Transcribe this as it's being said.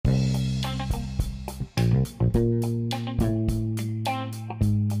Good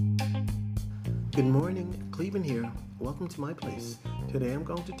morning, Cleveland here. Welcome to my place. Today I'm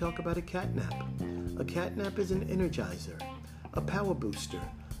going to talk about a cat nap. A cat nap is an energizer, a power booster,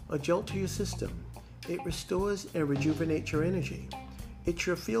 a jolt to your system. It restores and rejuvenates your energy. It's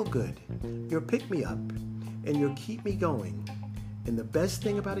your feel-good, your pick-me-up, and your keep-me-going. And the best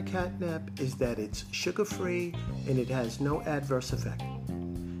thing about a cat nap is that it's sugar-free and it has no adverse effect.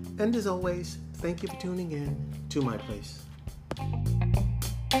 And as always, thank you for tuning in to my place.